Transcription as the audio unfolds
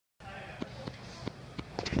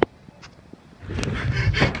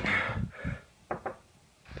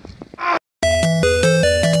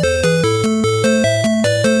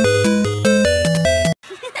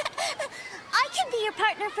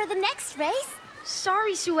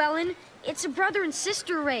Sorry, Sue Ellen. It's a brother and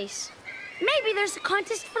sister race. Maybe there's a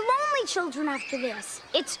contest for lonely children after this.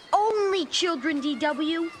 It's only children,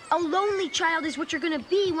 DW. A lonely child is what you're gonna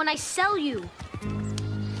be when I sell you.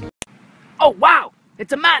 Oh, wow!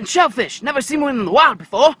 It's a mountain shellfish. Never seen one in the wild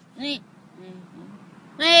before.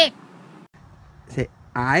 Say,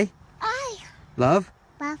 I love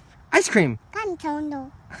ice cream.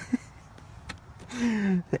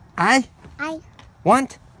 Say, I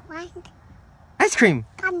want ice cream.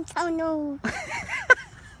 Gonzono.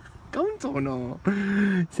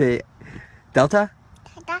 Say, Delta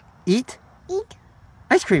eat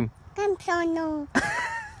ice cream.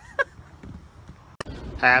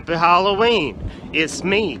 Happy Halloween! It's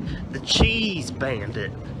me, the Cheese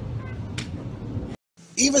Bandit.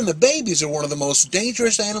 Even the babies are one of the most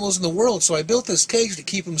dangerous animals in the world, so I built this cage to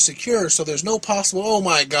keep them secure so there's no possible... Oh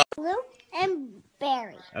my god. Blue and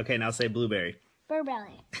berry. Okay, now say blueberry.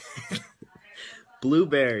 Burberry.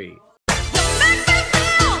 Blueberry.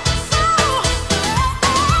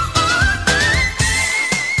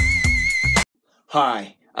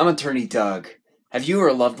 Hi, I'm Attorney Doug. Have you or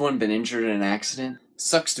a loved one been injured in an accident?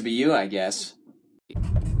 Sucks to be you, I guess.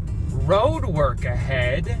 Road work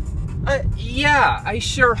ahead? Yeah, I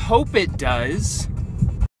sure hope it does.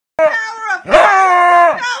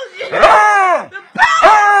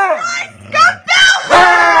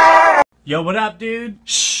 Yo, what up, dude?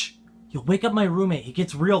 Shh! You'll wake up my roommate. He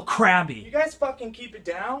gets real crabby. You guys fucking keep it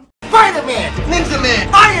down? Spider-Man! Ninja Man!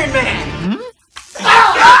 Iron Man!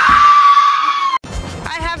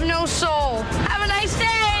 I have no soul. Have a nice day.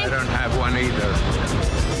 I don't have one either.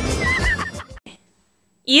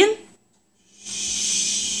 Ian?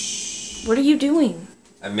 What are you doing?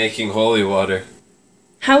 I'm making holy water.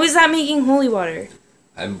 How is that making holy water?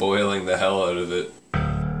 I'm boiling the hell out of it.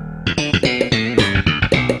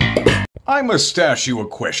 I must ask you a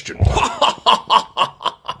question. What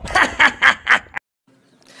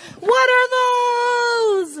are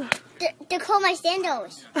those? They're called my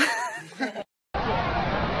sandals.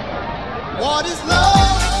 What is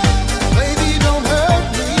love? Baby, don't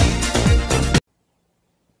hurt me.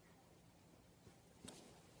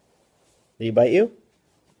 Did he bite you?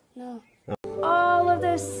 No. All of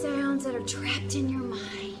those sounds that are trapped in your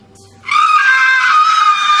mind.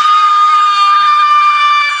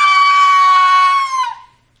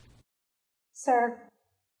 Sir,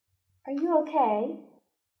 are you okay?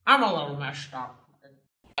 I'm a little messed up.